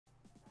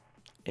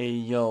Hey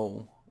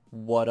yo,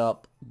 what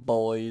up,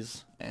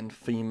 boys and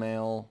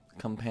female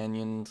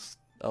companions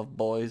of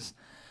boys?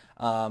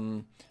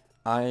 Um,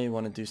 I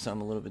want to do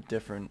something a little bit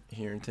different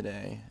here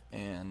today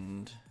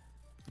and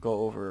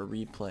go over a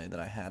replay that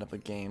I had of a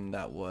game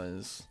that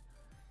was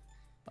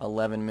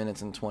 11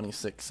 minutes and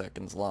 26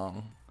 seconds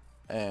long,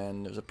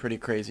 and it was a pretty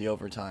crazy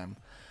overtime.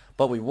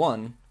 But we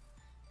won,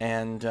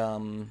 and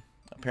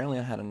apparently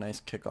I had a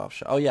nice kickoff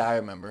shot. Oh yeah, I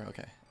remember.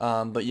 Okay.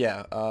 But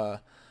yeah,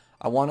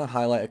 I want to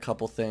highlight a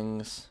couple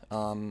things.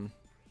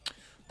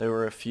 There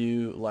were a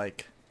few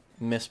like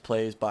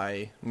misplays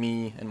by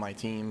me and my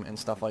team and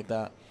stuff like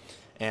that,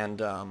 and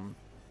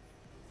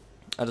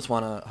I just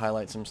want to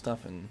highlight some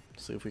stuff and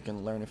see if we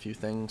can learn a few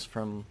things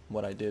from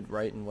what I did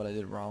right and what I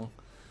did wrong.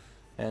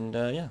 And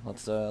yeah,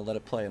 let's let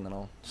it play, and then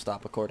I'll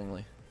stop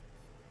accordingly.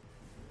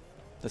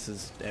 This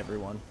is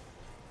everyone.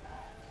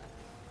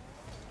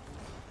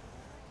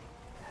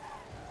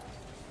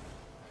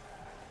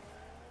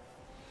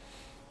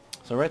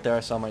 So right there I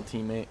saw my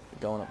teammate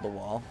going up the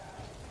wall,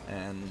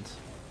 and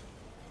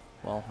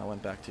well, I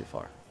went back too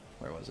far.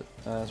 Where was it?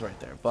 It was right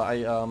there. But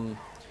I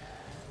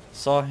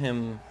saw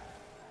him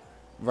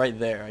right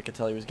there. I could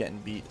tell he was getting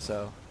beat,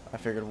 so I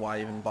figured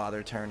why even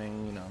bother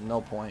turning, you know, no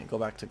point, go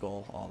back to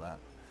goal, all that.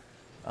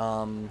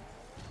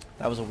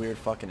 That was a weird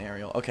fucking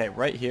aerial. Okay,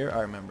 right here, I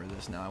remember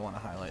this now. I want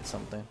to highlight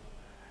something.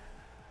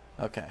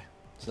 Okay,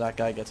 so that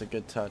guy gets a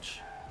good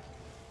touch,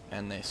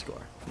 and they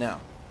score. Now,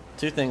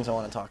 two things I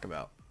want to talk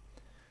about.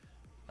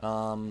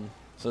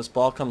 So this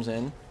ball comes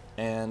in,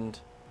 and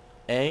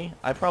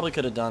I probably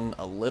could have done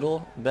a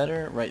little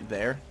better right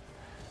there.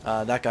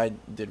 That guy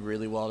did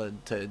really well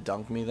to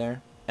dunk me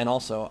there. And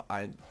also,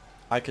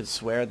 I could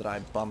swear that I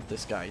bumped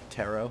this guy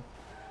Taro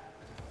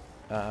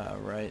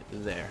right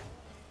there.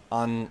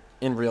 In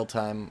real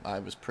time, I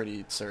was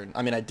pretty certain.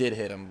 I mean, I did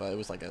hit him, but it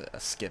was like a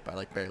skip. I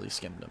like barely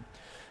skimmed him.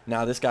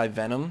 Now this guy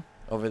Venom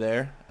over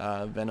there,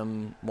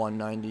 Venom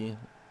 190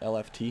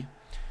 LFT,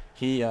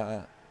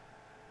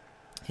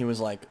 he was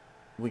like,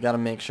 we got to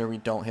make sure we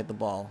don't hit the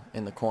ball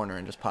in the corner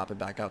and just pop it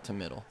back out to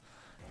middle.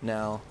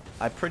 Now,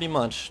 I pretty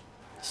much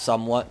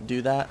somewhat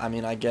do that. I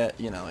mean, I get,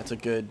 you know, it's a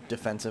good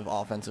defensive,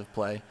 offensive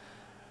play,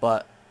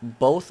 but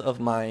both of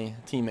my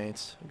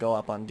teammates go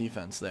up on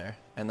defense there,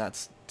 and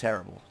that's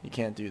terrible. You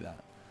can't do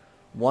that.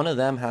 One of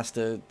them has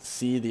to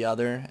see the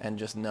other and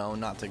just know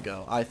not to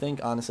go. I think,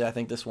 honestly, I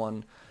think this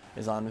one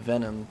is on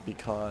Venom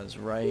because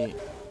right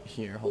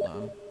here, hold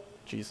on,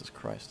 Jesus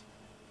Christ.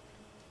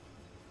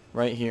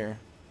 Right here.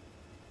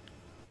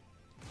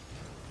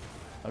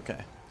 Okay,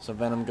 so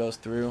Venom goes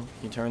through,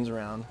 he turns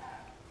around.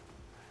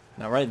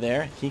 Now right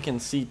there, he can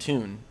see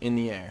Toon in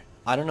the air.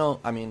 I don't know,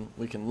 I mean,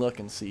 we can look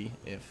and see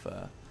if,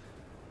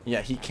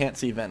 yeah, he can't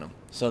see Venom.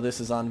 So this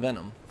is on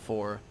Venom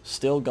for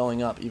still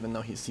going up even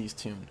though he sees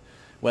Toon.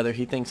 Whether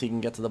he thinks he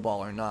can get to the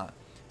ball or not.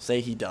 Say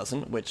he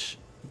doesn't, which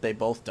they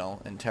both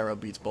don't, and Taro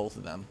beats both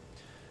of them.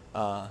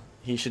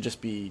 He should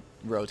just be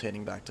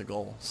rotating back to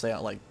goal. Say,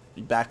 like,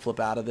 backflip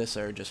out of this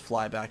or just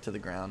fly back to the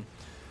ground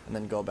and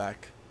then go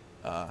back,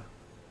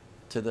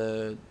 to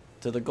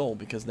the goal,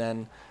 because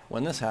then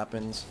when this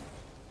happens,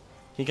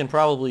 he can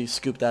probably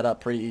scoop that up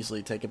pretty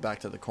easily, take it back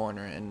to the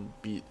corner, and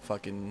beat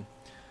fucking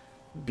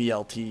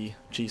BLT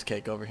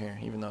cheesecake over here,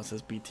 even though it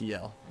says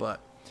BTL. But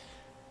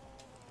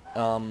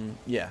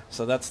yeah,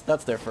 so that's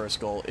their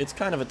first goal. It's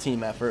kind of a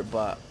team effort,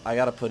 but I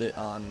gotta put it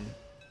on.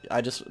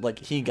 I just, like,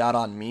 he got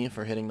on me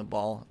for hitting the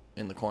ball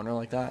in the corner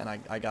like that, and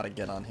I gotta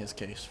get on his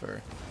case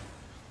for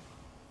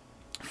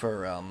I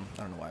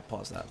don't know why I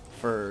paused that,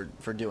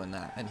 for doing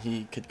that, and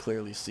he could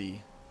clearly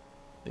see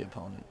the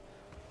opponent.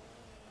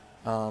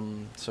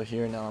 So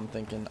here now I'm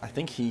thinking, I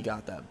think he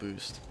got that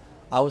boost.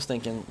 I was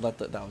thinking that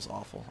was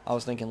awful. I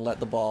was thinking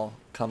let the ball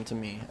come to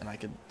me and I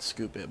could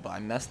scoop it, but I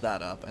messed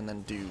that up and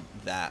then do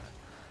that.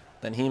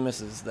 Then he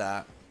misses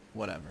that,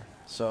 whatever.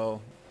 So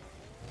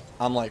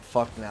I'm like,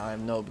 fuck now, I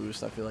have no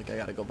boost. I feel like I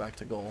gotta go back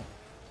to goal.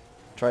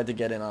 Tried to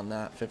get in on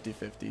that,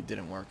 50-50,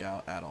 didn't work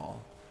out at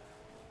all.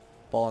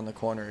 Ball in the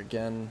corner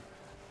again.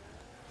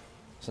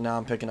 So now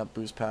I'm picking up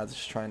boost pads,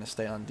 just trying to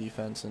stay on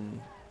defense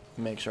and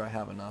make sure I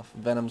have enough.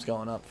 Venom's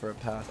going up for a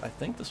pass. I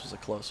think this was a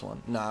close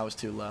one. No, I was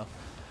too low.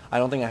 I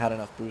don't think I had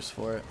enough boost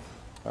for it.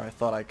 Or I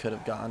thought I could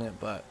have gotten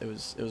it, but it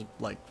was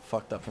like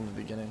fucked up from the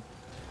beginning.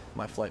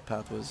 My flight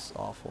path was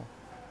awful.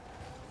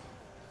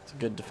 It's a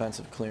good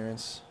defensive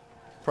clearance.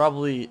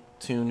 Probably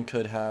Toon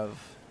could have,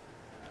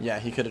 yeah,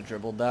 he could have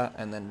dribbled that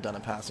and then done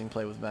a passing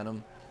play with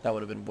Venom. That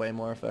would have been way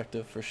more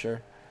effective for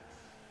sure.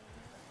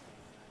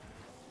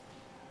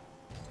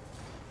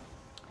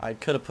 I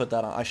could have put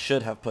that on. I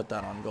should have put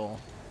that on goal.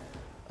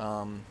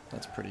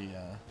 That's pretty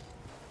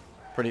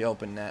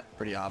open net,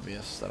 pretty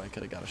obvious that I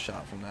could have got a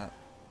shot from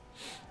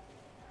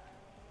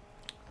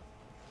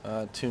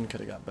that. Toon could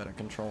have got better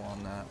control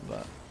on that,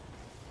 but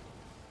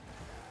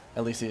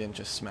at least he didn't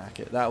just smack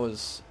it. That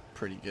was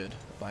pretty good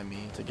by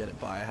me to get it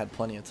by. I had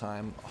plenty of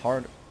time.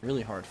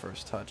 Really hard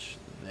first touch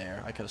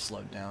there. I could have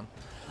slowed down.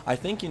 I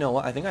think, you know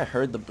what, I think I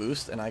heard the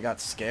boost and I got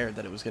scared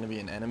that it was going to be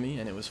an enemy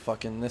and it was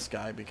fucking this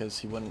guy, because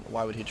he wouldn't,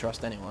 why would he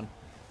trust anyone?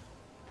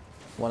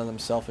 One of them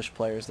selfish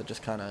players that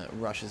just kind of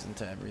rushes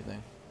into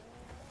everything.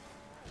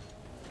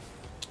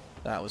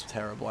 That was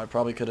terrible. I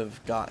probably could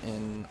have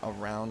gotten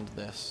around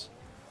this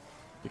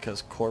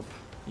because Corp,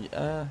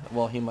 yeah,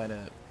 well, he might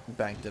have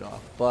banked it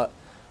off, but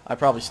I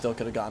probably still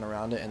could have gotten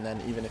around it, and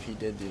then even if he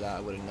did do that,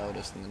 I would have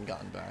noticed and then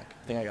gotten back.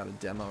 I think I got a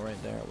demo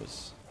right there. I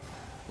was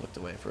looked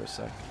away for a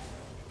sec.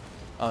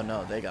 Oh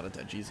no, they got a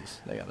demo. Jesus,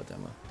 they got a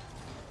demo.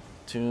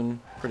 Toon,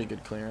 pretty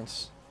good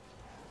clearance.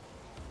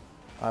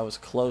 I was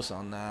close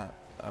on that.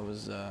 I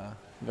was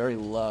very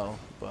low,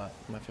 but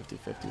my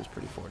 50-50 was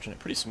pretty fortunate.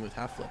 Pretty smooth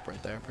half flip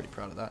right there. Pretty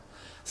proud of that.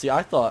 See,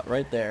 I thought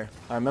right there,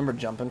 I remember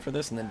jumping for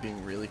this and then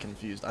being really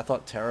confused. I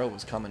thought Taro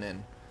was coming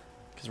in,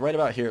 because right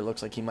about here it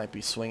looks like he might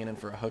be swinging in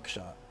for a hook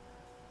shot,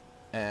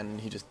 and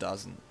he just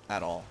doesn't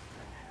at all.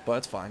 But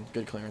it's fine.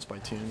 Good clearance by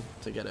Toon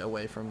to get it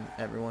away from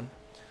everyone.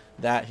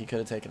 That he could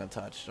have taken a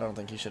touch. I don't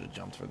think he should have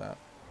jumped for that.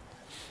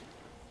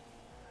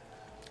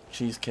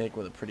 Cheesecake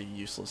with a pretty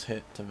useless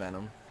hit to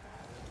Venom.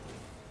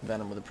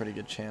 Venom with a pretty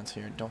good chance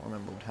here. Don't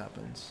remember what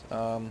happens.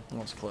 That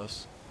was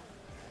close.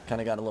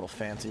 Kind of got a little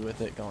fancy with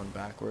it going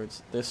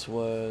backwards. This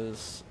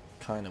was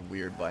kind of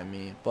weird by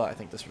me, but I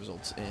think this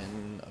results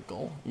in a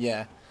goal.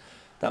 Yeah,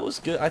 that was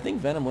good. I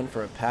think Venom went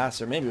for a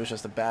pass, or maybe it was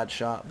just a bad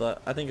shot,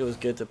 but I think it was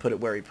good to put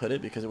it where he put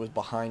it because it was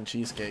behind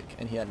Cheesecake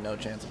and he had no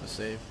chance of a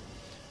save.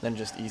 Then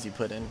just easy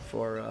put in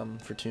for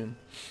Toon.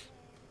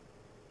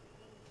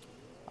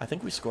 I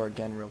think we score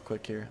again real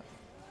quick here.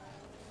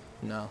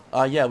 No.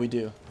 Yeah, we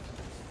do.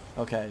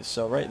 Okay,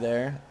 so right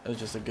there, it was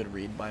just a good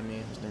read by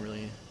me.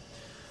 There's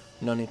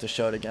no need to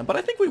show it again. But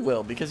I think we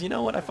will, because you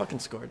know what? I fucking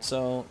scored.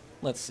 So,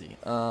 let's see.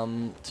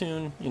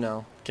 Toon, you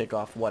know,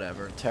 kickoff,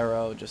 whatever.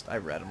 Taro, just, I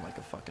read him like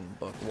a fucking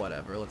book,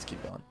 whatever. Let's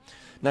keep going.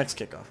 Next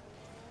kickoff.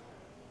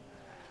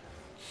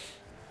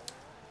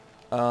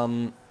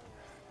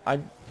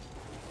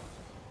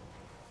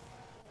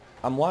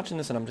 I'm watching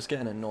this and I'm just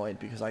getting annoyed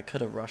because I could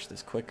have rushed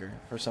this quicker.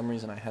 For some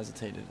reason I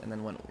hesitated and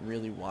then went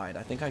really wide.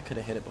 I think I could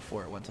have hit it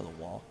before it went to the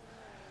wall.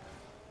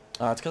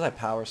 It's because I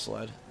power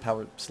slid.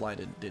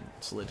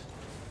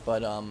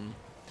 But,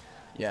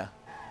 yeah.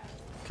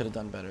 Could have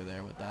done better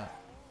there with that.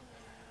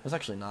 It was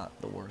actually not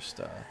the worst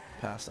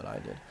pass that I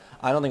did.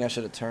 I don't think I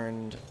should have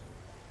turned,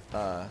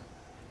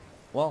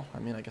 well, I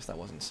mean, I guess that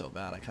wasn't so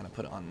bad. I kind of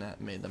put it on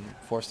net, made them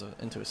force it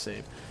into a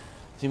save.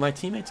 See, my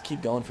teammates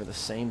keep going for the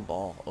same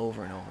ball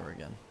over and over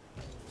again.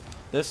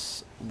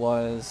 This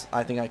was,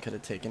 I think I could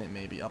have taken it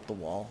maybe up the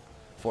wall,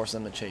 forced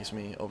them to chase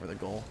me over the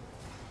goal.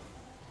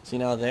 See,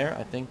 now there,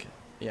 I think,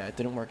 yeah, it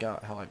didn't work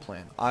out how I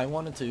planned. I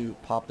wanted to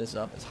pop this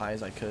up as high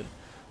as I could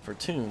for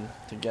Toon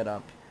to get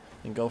up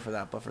and go for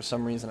that, but for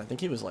some reason, I think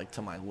he was like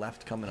to my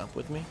left coming up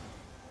with me,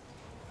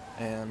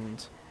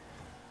 and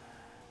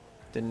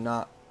did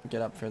not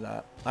get up for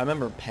that. I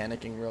remember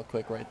panicking real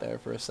quick right there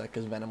for a sec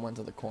because Venom went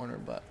to the corner,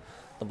 but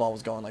the ball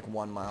was going like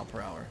 1 mile per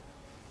hour.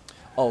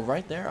 Oh,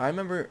 right there, I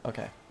remember,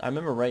 okay, I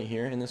remember right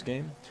here in this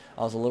game,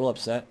 I was a little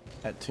upset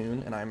at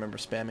Toon, and I remember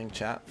spamming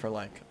chat for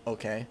like,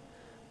 okay,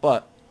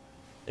 but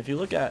if you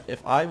look at,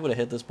 if I would have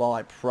hit this ball,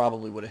 I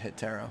probably would have hit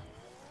Taro.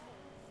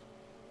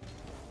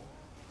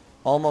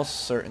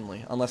 Almost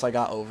certainly, unless I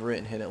got over it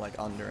and hit it like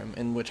under him,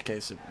 in which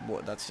case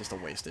that's just a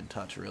wasted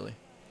touch, really.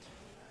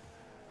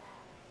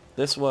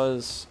 This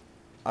was,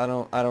 I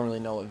don't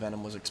really know what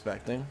Venom was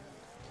expecting,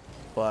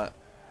 but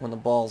when the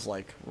ball's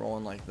like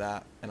rolling like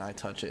that and I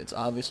touch it, it's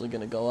obviously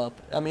gonna go up.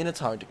 I mean, it's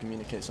hard to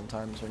communicate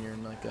sometimes when you're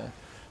in like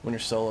when you're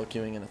solo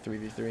queuing in a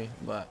 3v3,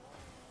 but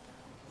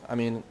I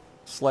mean,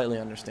 slightly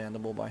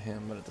understandable by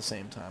him, but at the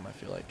same time, I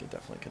feel like it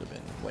definitely could have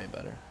been way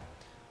better.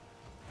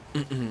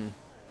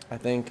 I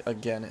think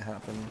again it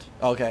happened.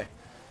 Okay,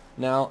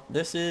 now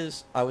this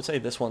is, I would say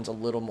this one's a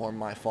little more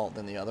my fault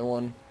than the other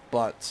one,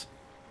 but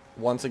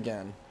once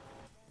again,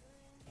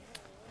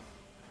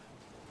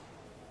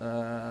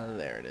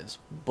 there it is.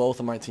 Both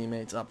of my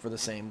teammates up for the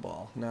same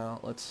ball. Now,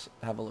 let's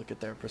have a look at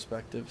their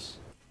perspectives.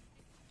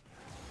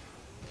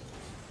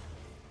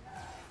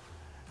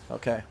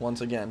 Okay,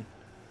 once again.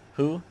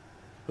 Who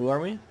are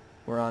we?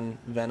 We're on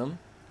Venom.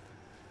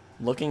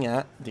 Looking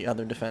at the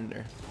other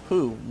defender,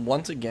 who,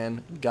 once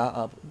again, got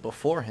up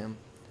before him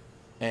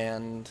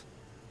and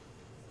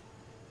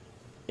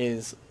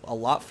is a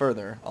lot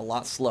further, a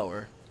lot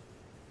slower.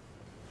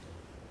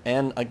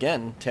 And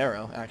again,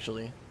 Taro,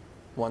 actually.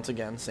 Once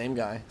again, same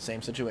guy,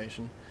 same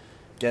situation,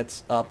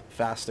 gets up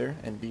faster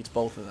and beats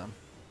both of them.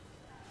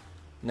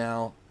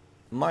 Now,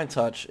 my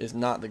touch is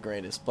not the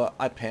greatest, but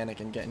I panic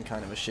and get in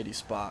kind of a shitty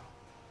spot,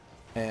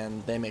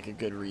 and they make a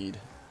good read.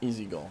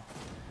 Easy goal.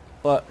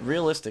 But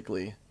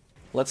realistically,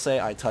 let's say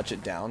I touch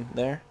it down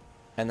there,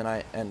 and then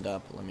I end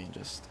up, let me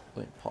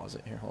pause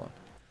it here, hold on.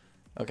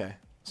 Okay,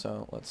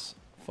 so let's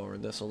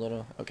forward this a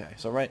little. Okay,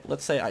 so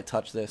let's say I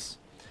touch this,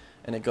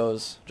 and it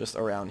goes just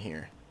around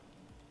here.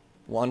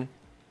 One,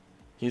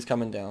 he's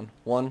coming down.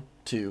 1,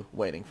 2,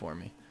 waiting for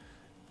me.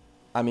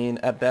 I mean,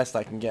 at best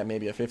I can get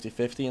maybe a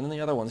 50-50, and then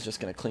the other one's just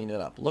going to clean it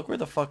up. Look where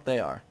the fuck they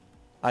are.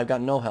 I've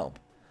got no help.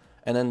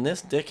 And then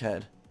this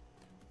dickhead,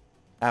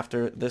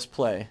 after this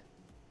play,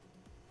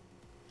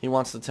 he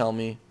wants to tell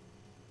me,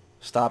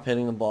 Stop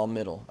hitting the ball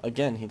middle.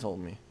 Again, he told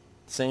me.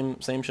 Same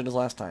shit as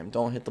last time.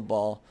 Don't hit the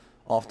ball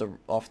off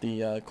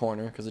the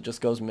corner because it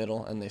just goes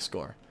middle and they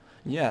score.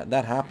 Yeah,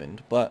 that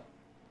happened, but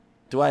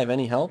do I have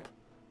any help?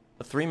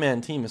 A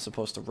three-man team is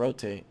supposed to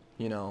rotate,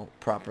 you know,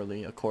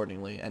 properly,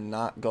 accordingly, and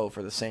not go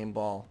for the same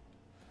ball.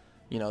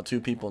 You know, two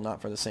people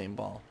not for the same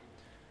ball.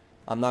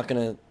 I'm not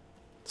going to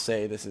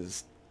say this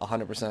is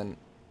 100%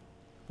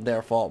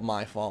 their fault,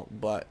 my fault,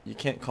 but you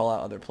can't call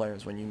out other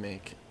players when you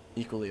make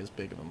equally as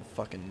big of a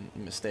fucking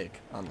mistake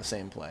on the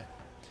same play.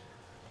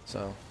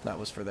 So that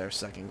was for their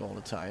second goal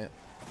to tie it.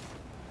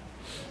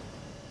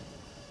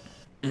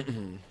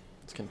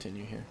 Let's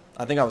continue here.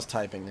 I think I was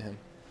typing to him.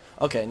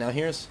 Okay, now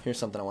here's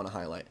something I want to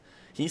highlight.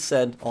 He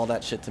said all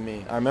that shit to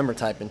me. I remember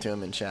typing to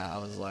him in chat. I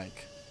was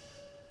like,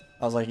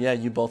 yeah,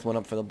 you both went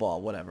up for the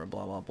ball, whatever,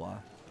 blah blah blah.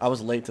 I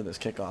was late to this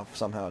kickoff.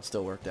 Somehow it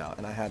still worked out,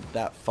 and I had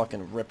that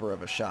fucking ripper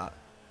of a shot.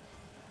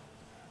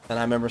 And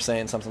I remember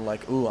saying something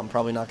like, ooh, I'm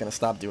probably not going to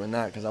stop doing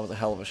that because that was a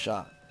hell of a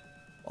shot.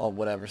 Or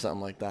whatever,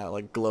 something like that.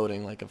 Like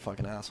gloating like a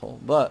fucking asshole.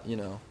 But, you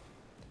know.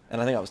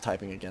 And I think I was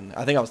typing again.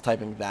 I think I was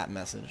typing that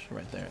message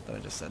right there that I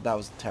just said. That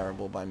was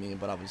terrible by me,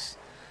 but I was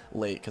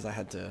late because I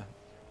had to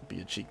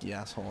be a cheeky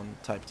asshole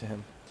and type to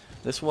him.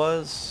 This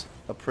was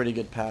a pretty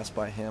good pass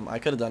by him. I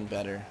could have done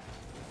better.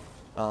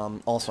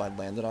 Also, I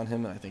landed on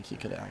him, and I think he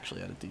could have actually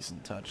had a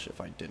decent touch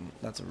if I didn't.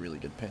 That's a really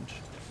good pinch.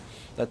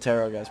 That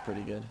Taro guy's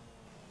pretty good.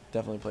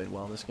 Definitely played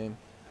well this game.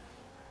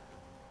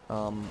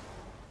 I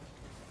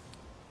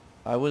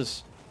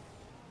was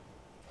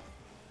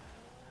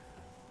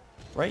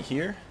right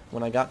here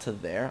when I got to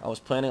there. I was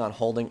planning on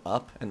holding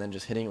up and then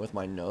just hitting it with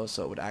my nose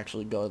so it would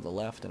actually go to the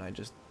left, and I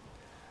just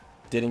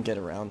didn't get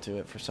around to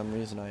it for some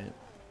reason.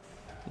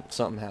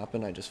 Something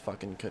happened. I just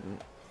fucking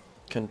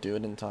couldn't do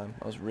it in time.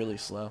 I was really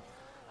slow.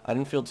 I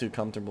didn't feel too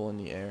comfortable in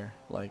the air.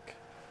 Like,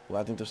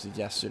 well, I think this was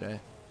yesterday.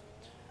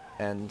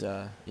 And,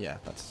 yeah,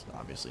 that's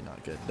obviously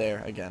not good.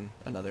 There, again,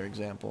 another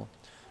example.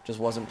 Just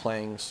wasn't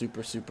playing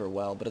super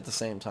well, but at the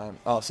same time...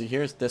 Oh, see,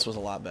 this was a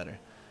lot better.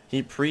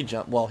 He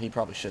pre-jumped... Well, he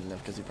probably shouldn't have,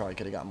 because he probably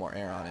could have got more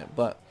air on it,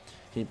 but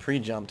he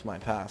pre-jumped my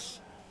pass.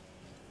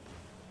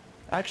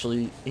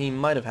 Actually, he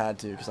might have had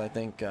to, because I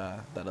think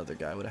that other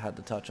guy would have had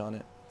the touch on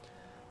it.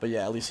 But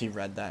yeah, at least he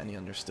read that and he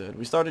understood.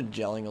 We started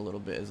gelling a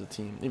little bit as a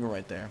team, even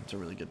right there. It's a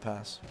really good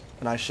pass.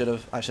 And I should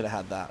have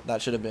had that.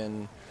 That should have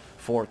been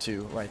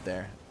 4-2 right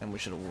there, and we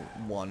should have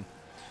won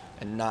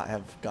and not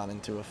have gone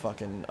into a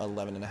fucking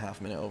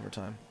 11.5-minute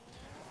overtime.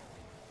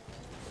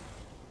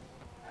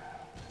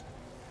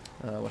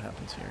 What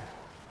happens here?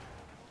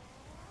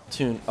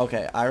 Tune.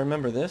 Okay, I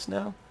remember this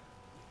now.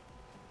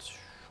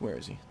 Where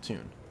is he?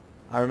 Tune.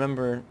 I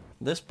remember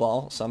this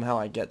ball. Somehow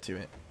I get to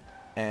it,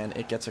 and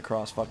it gets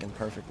across fucking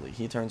perfectly.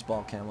 He turns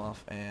ball cam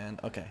off, and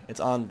okay, it's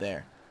on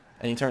there,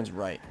 and he turns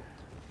right.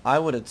 I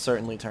would have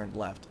certainly turned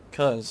left,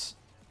 cause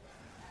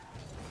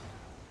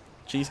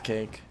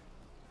Cheesecake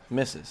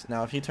misses.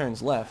 Now if he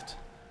turns left,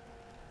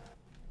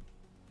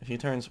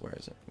 where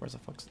is it? Where's the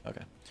fuck's...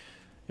 Okay.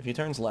 If he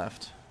turns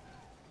left,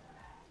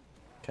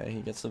 okay,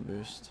 he gets the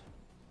boost.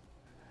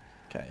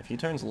 Okay, if he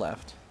turns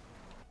left,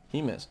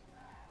 he missed.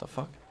 The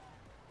fuck?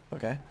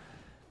 Okay.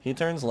 He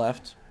turns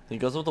left, he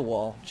goes with the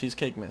wall,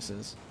 Cheesecake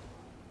misses,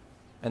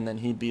 and then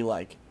he'd be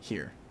like,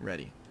 here,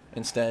 ready.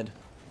 Instead,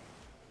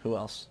 who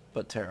else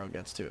but Taro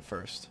gets to it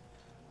first,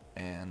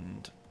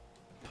 and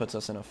puts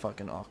us in a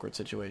fucking awkward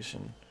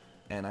situation.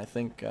 And I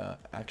think,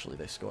 actually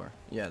they score.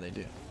 Yeah, they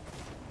do.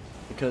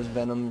 Because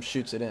Venom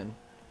shoots it in.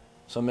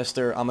 So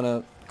I'm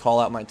gonna call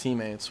out my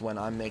teammates when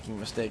I'm making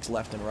mistakes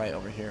left and right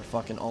over here.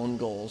 Fucking own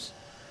goals.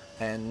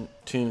 And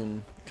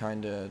Toon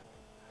kinda,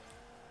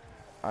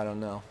 I don't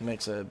know,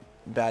 makes a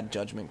bad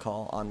judgment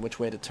call on which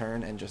way to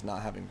turn and just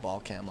not having ball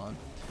cam on.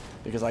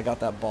 Because I got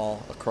that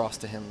ball across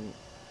to him,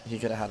 he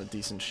could have had a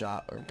decent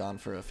shot or gone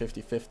for a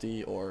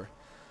 50-50 or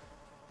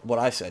what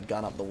I said,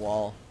 gone up the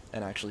wall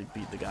and actually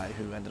beat the guy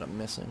who ended up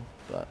missing.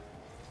 But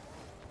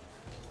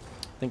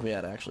I think we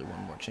had actually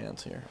one more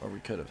chance here, or we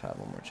could have had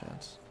one more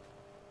chance.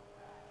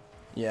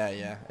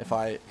 Yeah, if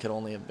I could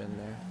only have been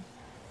there,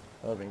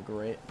 that would have been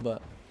great.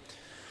 But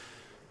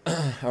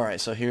alright,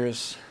 so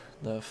here's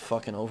the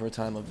fucking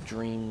overtime of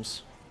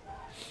dreams.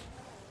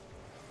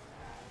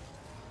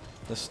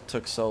 This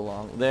took so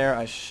long. There,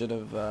 I should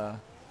have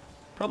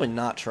probably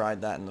not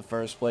tried that in the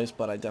first place,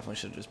 but I definitely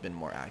should have just been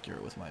more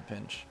accurate with my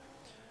pinch.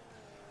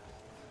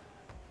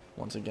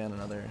 Once again,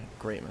 another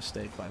great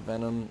mistake by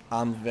Venom.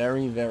 I'm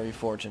very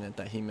fortunate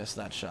that he missed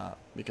that shot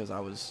because I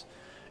was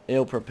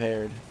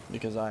ill-prepared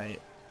because I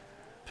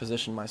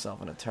positioned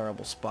myself in a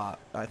terrible spot.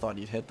 I thought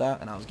he'd hit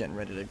that, and I was getting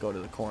ready to go to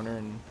the corner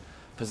and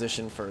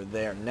position for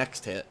their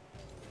next hit,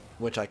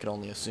 which I could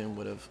only assume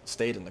would have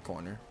stayed in the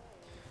corner.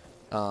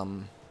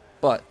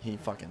 But he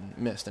fucking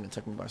missed, and it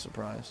took me by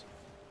surprise.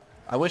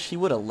 I wish he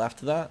would have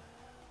left that,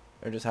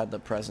 or just had the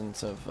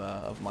presence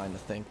of mind to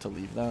think to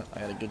leave that. I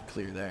had a good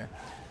clear there.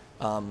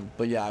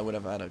 But yeah, I would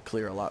have had a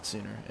clear a lot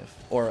sooner,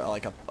 or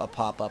like a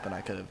pop-up, and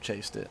I could have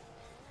chased it.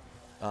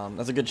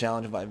 That's a good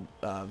challenge by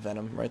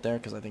Venom right there,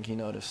 because I think he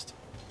noticed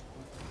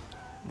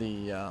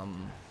the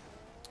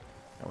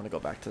I want to go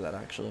back to that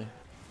actually,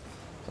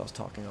 because I was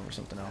talking over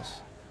something else.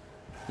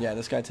 Yeah,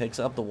 this guy takes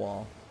up the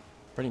wall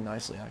pretty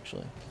nicely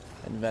actually,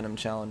 and Venom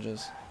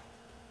challenges.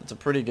 It's a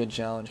pretty good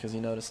challenge because he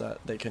noticed that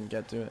they couldn't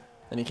get to it,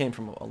 and he came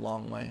from a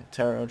long way.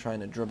 Taro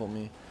trying to dribble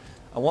me.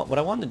 What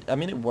I wanted. I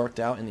mean, it worked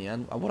out in the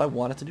end. What I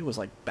wanted to do was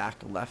like back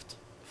left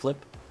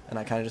flip, and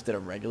I kind of just did a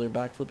regular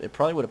back flip. It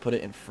probably would have put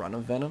it in front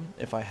of Venom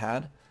if I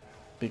had,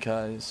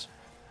 because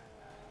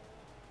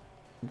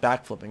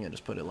back flipping it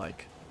just put it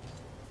like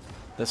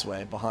this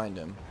way behind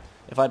him.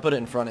 If I'd put it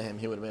in front of him,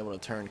 he would have been able to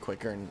turn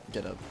quicker and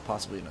get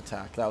possibly an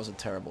attack. That was a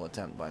terrible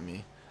attempt by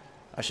me.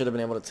 I should have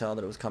been able to tell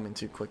that it was coming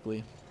too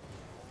quickly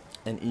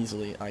and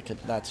easily.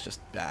 That's just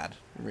bad,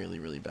 really,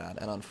 really bad,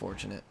 and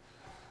unfortunate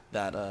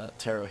that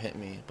Taro hit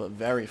me, but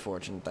very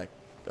fortunate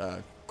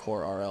that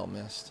Core RL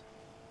missed.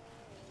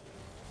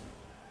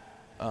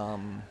 I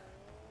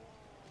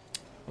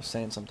was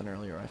saying something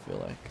earlier, I feel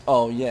like.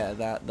 Oh yeah,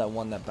 that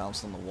one that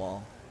bounced on the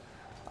wall.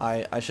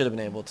 I should have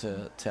been able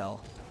to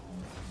tell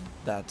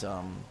that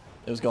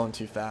it was going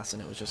too fast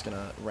and it was just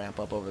gonna ramp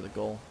up over the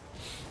goal.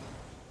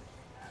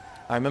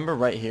 I remember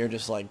right here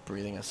just like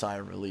breathing a sigh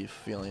of relief,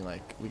 feeling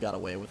like we got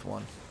away with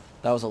one.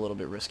 That was a little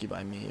bit risky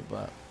by me,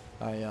 but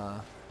I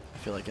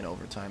feel like in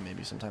overtime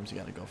maybe sometimes you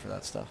gotta go for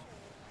that stuff.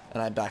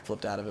 And I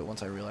backflipped out of it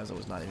once I realized I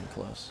was not even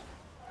close.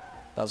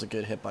 That was a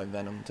good hit by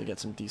Venom to get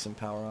some decent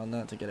power on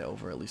that, to get it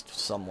over at least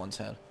someone's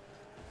head.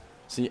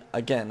 See,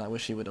 again, I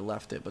wish he would have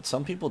left it, but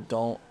some people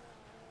don't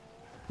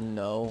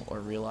know or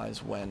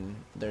realize when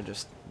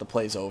the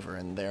play's over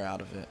and they're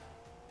out of it.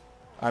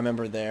 I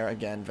remember there,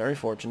 again, very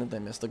fortunate they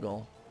missed the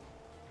goal.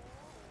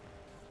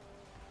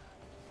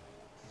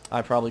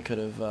 I probably could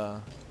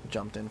have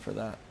jumped in for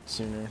that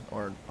sooner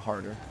or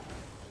harder.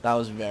 That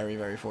was very,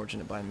 very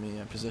fortunate by me.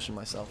 I positioned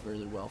myself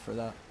really well for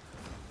that.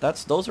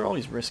 Those are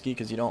always risky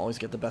because you don't always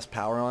get the best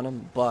power on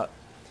them, but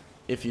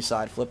if you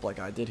side flip like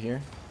I did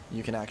here,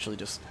 you can actually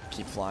just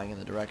keep flying in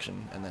the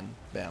direction and then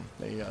bam,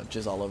 there you go,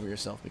 jizz all over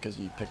yourself because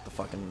you picked the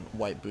fucking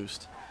white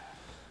boost.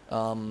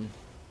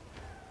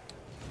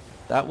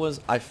 That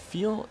was, I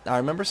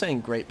remember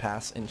saying great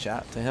pass in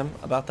chat to him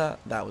about that.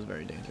 That was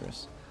very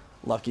dangerous.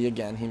 Lucky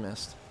again, he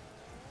missed.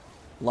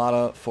 A lot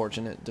of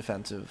fortunate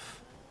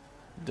defensive,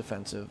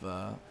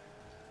 I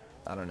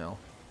don't know,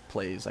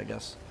 plays, I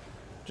guess.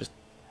 Just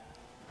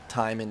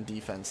time and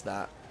defense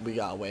that we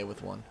got away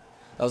with one.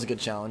 That was a good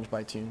challenge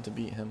by Toon to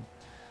beat him.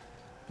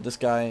 This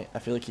guy, I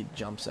feel like he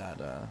jumps at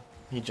a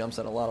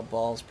lot of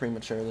balls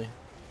prematurely.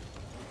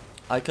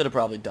 I could have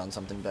probably done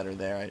something better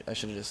there. I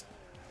should have just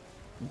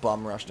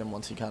bum rushed him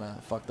once he kind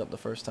of fucked up the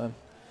first time.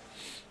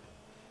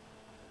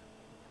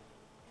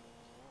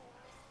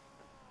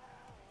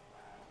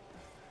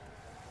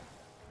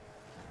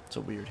 It's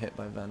a weird hit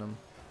by Venom.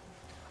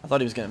 I thought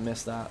he was going to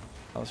miss that.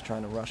 I was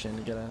trying to rush in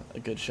to get a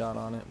good shot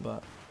on it,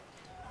 but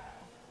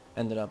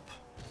ended up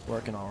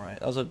working alright.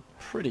 That was a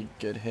pretty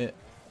good hit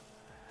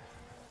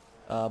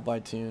by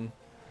Toon.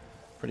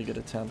 Pretty good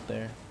attempt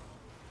there.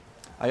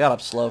 I got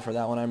up slow for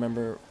that one. I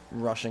remember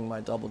rushing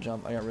my double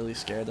jump. I got really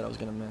scared that I was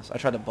going to miss. I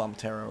tried to bump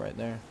Taro right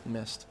there.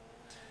 Missed.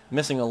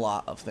 Missing a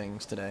lot of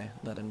things today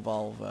that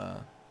involve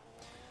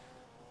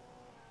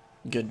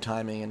good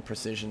timing and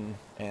precision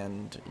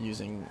and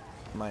using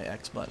my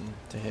X button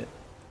to hit.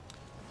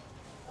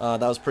 That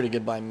was pretty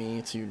good by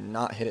me to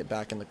not hit it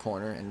back in the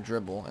corner and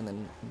dribble and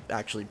then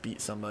actually beat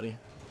somebody.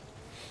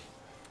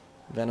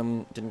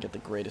 Venom didn't get the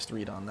greatest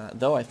read on that,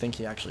 though I think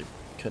he actually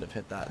could have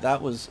hit that.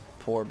 That was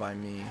poor by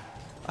me.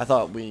 I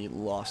thought we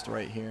lost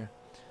right here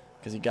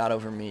because he got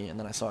over me and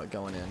then I saw it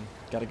going in.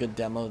 Got a good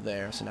demo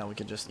there, so now we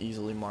could just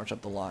easily march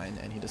up the line,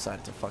 and he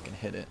decided to fucking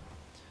hit it.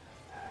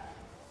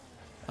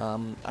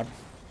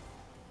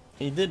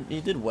 He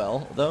did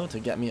well, though, to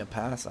get me a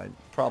pass. I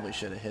probably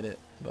should have hit it,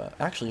 but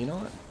actually, you know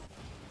what?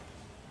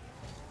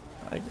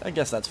 I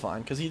guess that's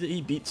fine, because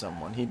he beat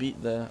someone. He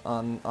beat the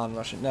on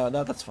rushing. No,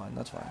 that's fine.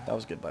 That's fine. That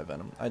was good by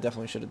Venom. I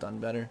definitely should have done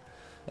better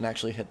and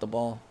actually hit the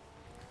ball.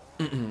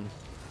 I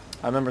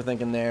remember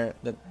thinking there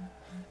that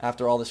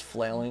after all this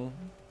flailing,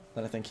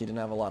 that I think he didn't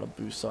have a lot of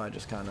boost, so I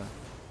just kind of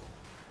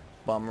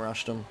bum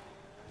rushed him.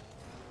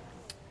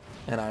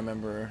 And I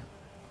remember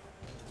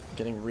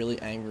getting really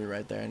angry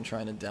right there and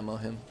trying to demo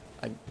him.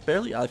 I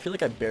feel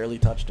like I barely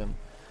touched him.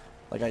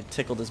 Like I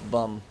tickled his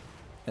bum,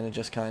 and it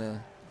just kind of,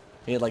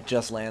 he had like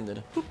just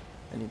landed,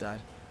 and he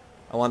died.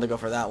 I wanted to go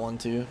for that one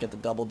too, get the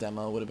double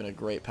demo. Would have been a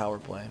great power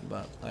play,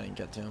 but I didn't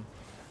get to him.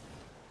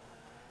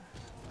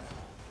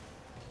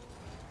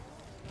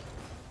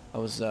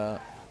 I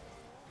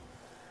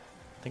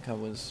think I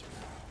was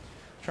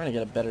trying to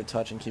get a better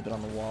touch and keep it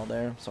on the wall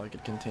there so I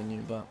could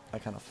continue, but I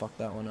kind of fucked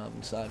that one up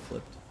and side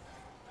flipped.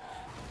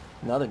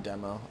 Another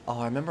demo. Oh,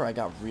 I remember I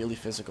got really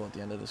physical at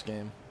the end of this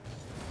game.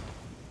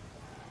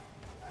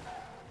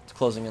 It's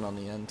closing in on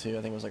the end too.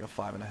 I think it was like a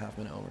 5.5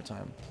 minute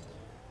overtime.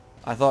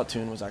 I thought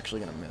Toon was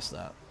actually going to miss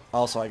that.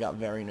 Also, I got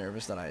very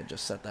nervous that I had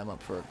just set them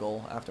up for a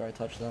goal after I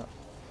touched that.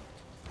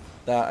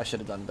 That I should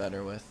have done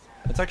better with.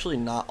 It's actually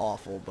not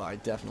awful, but I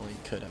definitely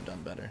could have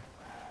done better.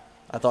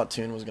 I thought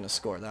Toon was going to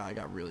score that. I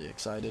got really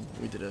excited.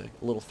 We did a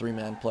little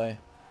 3-man play.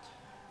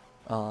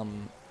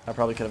 I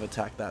probably could have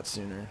attacked that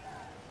sooner.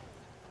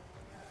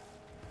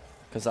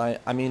 Because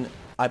I mean,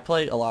 I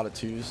play a lot of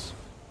twos,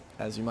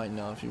 as you might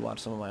know if you watch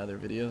some of my other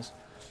videos.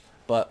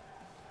 But,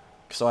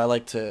 so I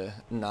like to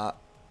not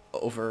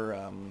over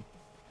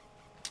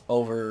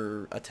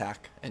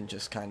attack and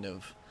just kind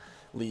of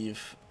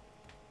leave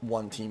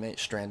one teammate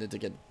stranded to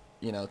get,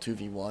 you know,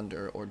 2v1'd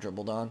or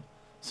dribbled on.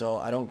 So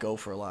I don't go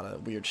for a lot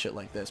of weird shit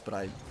like this, but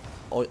I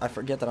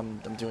forget that I'm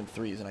doing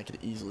threes and I could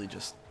easily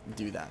just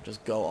do that.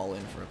 Just go all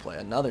in for a play.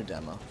 Another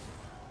demo.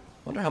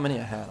 Wonder how many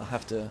I had. I'll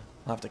have to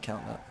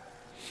count that.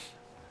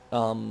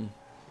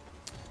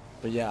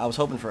 But yeah, I was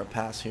hoping for a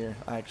pass here.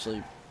 I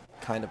actually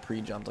kind of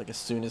pre-jumped. Like as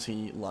soon as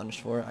he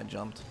lunged for it, I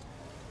jumped.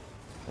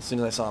 As soon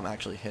as I saw him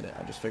actually hit it,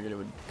 I just figured it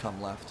would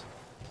come left.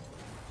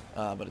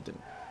 But it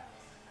didn't.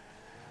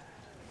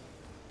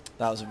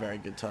 That was a very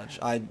good touch.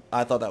 I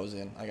thought that was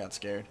in. I got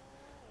scared.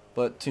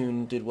 But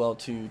Toon did well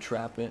to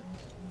trap it.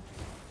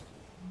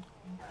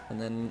 And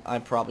then I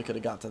probably could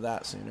have got to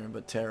that sooner,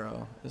 but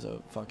Taro is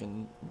a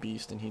fucking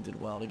beast and he did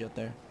well to get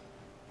there.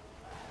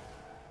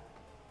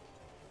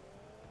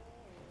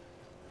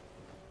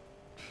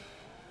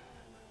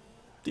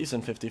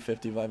 Decent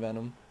 50-50 by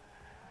Venom.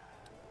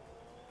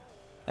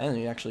 And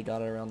he actually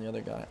got it around the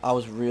other guy. I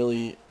was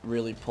really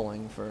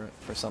pulling for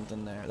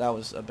something there. That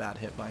was a bad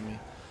hit by me.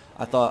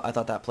 I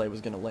thought that play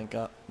was gonna link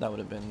up. That would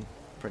have been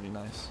pretty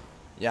nice.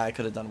 Yeah, I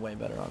could have done way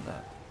better on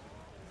that.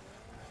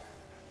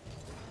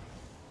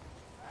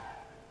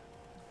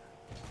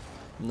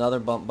 Another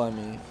bump by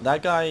me.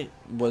 That guy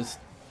was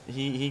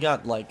he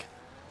got like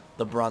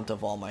the brunt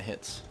of all my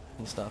hits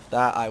and stuff.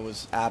 That I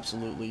was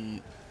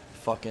absolutely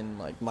fucking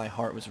like my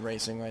heart was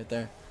racing right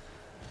there.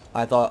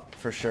 I thought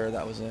for sure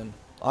that was in.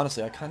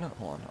 Honestly, I kind of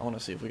hold on. I want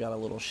to see if we got a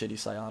little shitty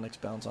psionics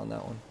bounce on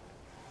that one.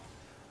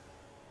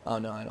 Oh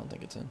no, I don't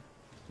think it's in.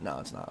 No,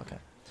 it's not. Okay.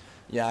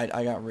 Yeah,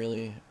 I got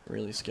really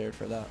scared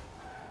for that.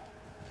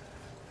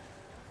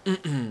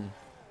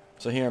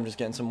 So here I'm just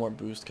getting some more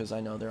boost because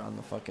I know they're on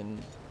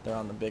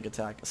the big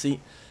attack. See,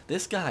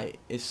 this guy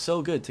is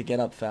so good to get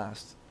up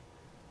fast.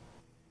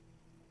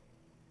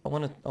 I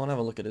wanna have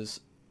a look at his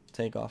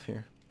takeoff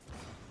here.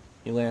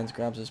 He lands,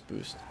 grabs his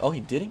boost. Oh,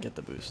 he didn't get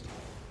the boost.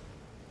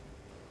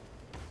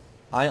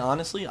 I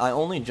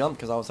only jumped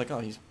because I was like, oh,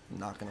 he's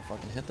not gonna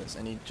fucking hit this,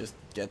 and he just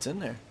gets in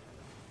there.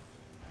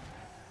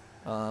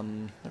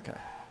 Okay.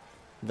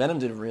 Venom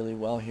did really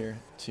well here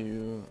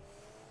to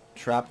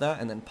trap that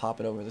and then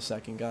pop it over the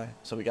second guy.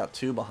 So we got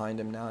two behind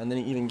him now, and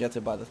then he even gets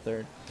it by the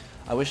third.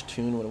 I wish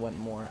Toon would have went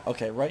more.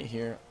 Okay, right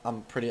here,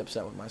 I'm pretty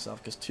upset with myself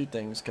because two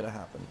things could have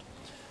happened.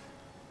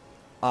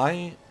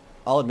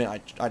 I'll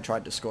admit I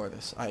tried to score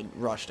this. I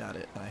rushed at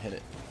it and I hit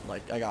it.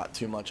 Like I got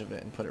too much of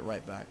it and put it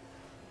right back.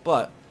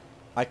 But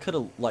I could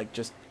have like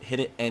just hit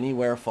it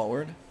anywhere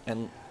forward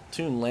and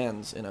Toon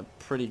lands in a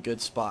pretty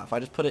good spot. If I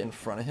just put it in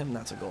front of him,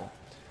 that's a goal.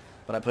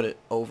 But I put it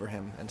over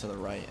him and to the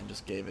right and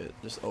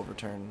just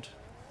overturned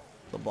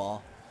the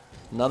ball.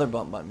 Another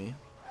bump by me.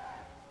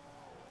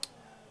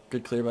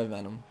 Good clear by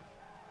Venom.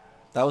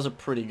 That was a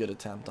pretty good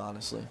attempt,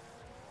 honestly.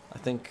 I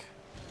think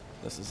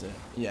this is it.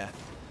 Yeah.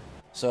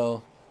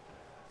 So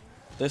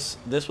this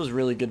was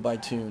really good by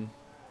Toon.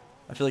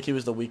 I feel like he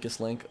was the weakest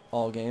link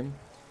all game.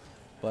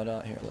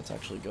 But here, let's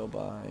actually go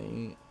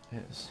by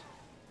his.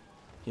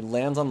 He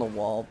lands on the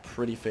wall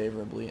pretty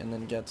favorably and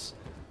then gets...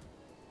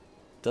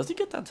 Does he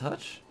get that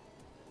touch?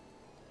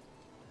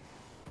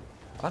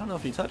 I don't know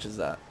if he touches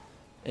that.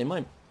 He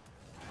might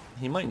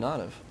not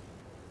have.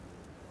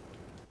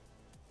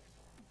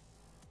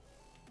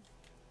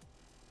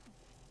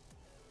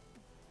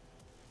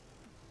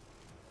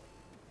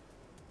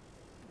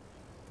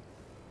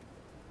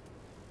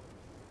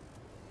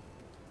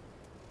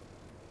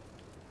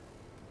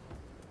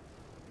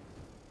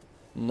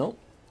 Nope,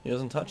 he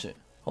doesn't touch it.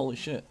 Holy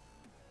shit.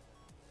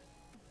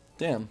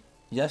 Damn.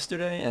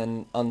 Yesterday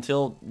and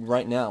until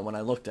right now when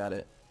I looked at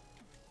it,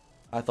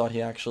 I thought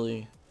he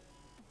actually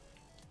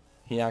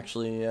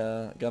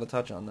got a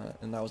touch on that,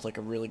 and that was like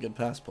a really good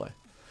pass play.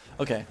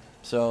 Okay,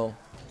 so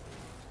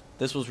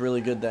this was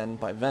really good then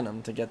by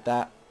Venom to get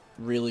that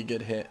really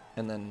good hit,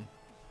 and then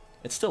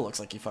it still looks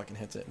like he fucking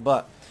hits it,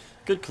 but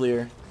good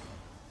clear,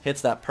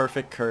 hits that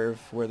perfect curve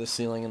where the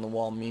ceiling and the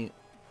wall meet,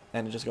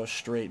 and it just goes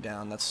straight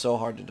down. That's so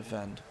hard to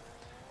defend,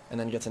 and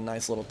then gets a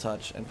nice little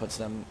touch and puts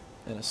them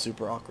in a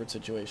super awkward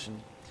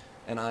situation,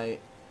 and I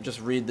just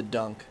read the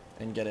dunk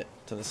and get it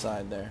to the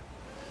side there.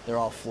 They're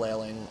all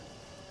flailing,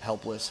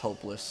 helpless,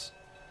 hopeless,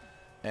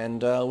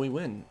 and we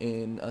win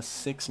in a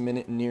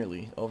 6-minute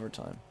nearly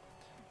overtime.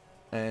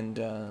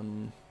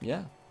 And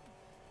yeah,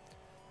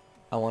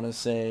 I want to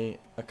say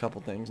a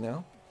couple things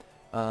now.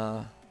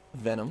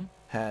 Venom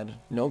had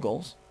no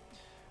goals,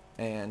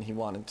 and he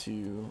wanted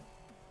to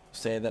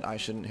say that I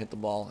shouldn't hit the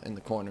ball in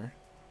the corner,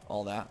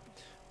 all that,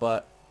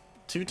 but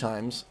 2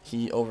 times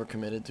he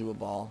overcommitted to a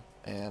ball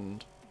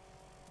and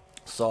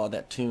saw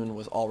that Toon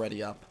was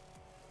already up.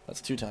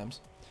 That's 2 times.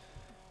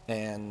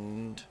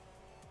 And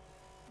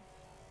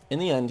in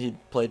the end, he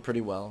played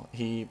pretty well.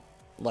 He,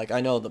 like,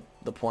 I know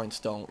the points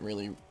don't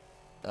really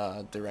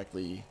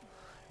directly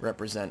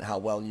represent how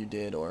well you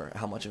did or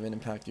how much of an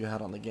impact you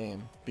had on the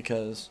game.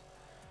 Because,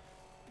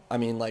 I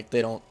mean, like,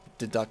 they don't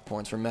deduct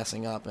points for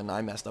messing up, and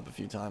I messed up a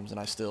few times, and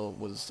I still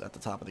was at the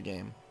top of the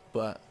game.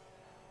 But,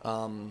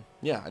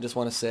 yeah, I just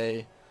want to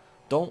say,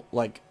 don't,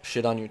 like,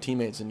 shit on your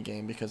teammates in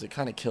game, because it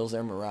kind of kills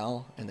their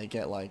morale, and they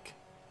get, like,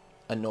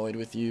 annoyed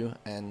with you,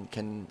 and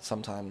can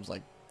sometimes,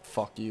 like,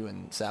 fuck you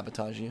and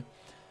sabotage you.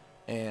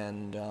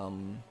 And,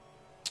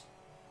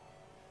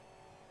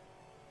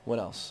 what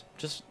else?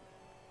 Just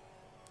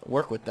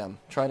work with them.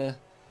 Try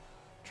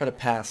to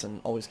pass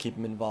and always keep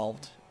them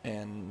involved.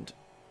 And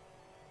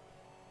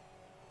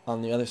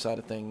on the other side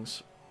of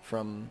things,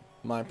 from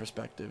my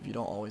perspective, you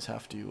don't always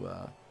have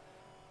to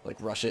like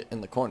rush it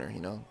in the corner.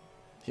 You know,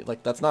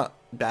 like that's not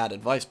bad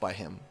advice by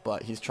him,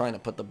 but he's trying to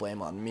put the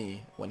blame on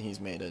me when he's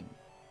made a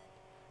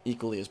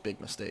equally as big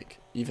mistake,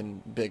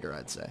 even bigger,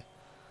 I'd say,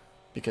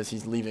 because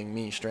he's leaving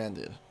me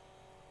stranded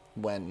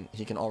when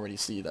he can already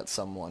see that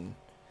someone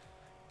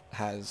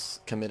has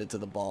committed to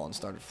the ball and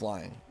started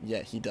flying,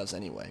 yet he does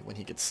anyway when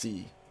he could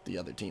see the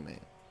other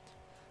teammate.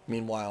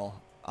 Meanwhile,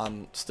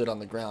 I'm stood on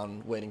the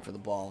ground waiting for the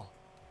ball,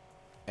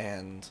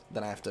 and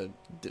then I have to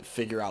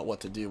figure out what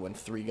to do when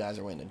 3 guys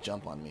are waiting to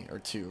jump on me, or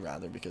 2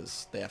 rather,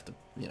 because they have to,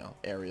 you know,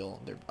 aerial.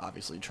 They're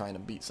obviously trying to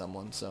beat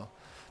someone, so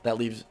that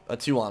leaves a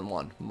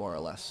 2-on-1 more or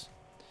less.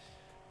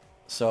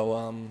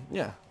 So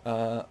yeah,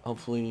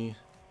 hopefully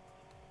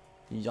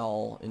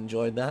y'all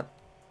enjoyed that.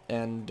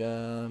 And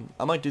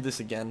I might do this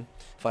again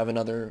if I have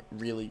another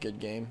really good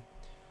game.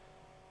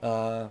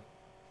 So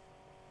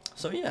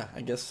yeah,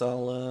 I guess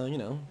I'll, you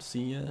know,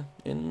 see you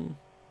in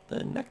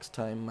the next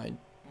time I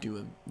do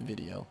a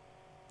video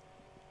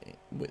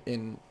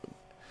in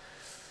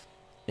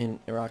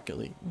Rocket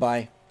League.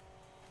 Bye.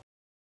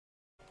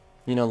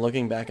 You know,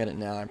 looking back at it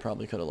now, I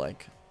probably could have,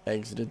 like,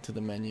 exited to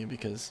the menu,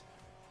 because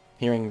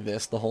hearing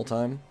this the whole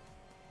time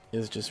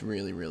is just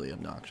really, really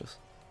obnoxious.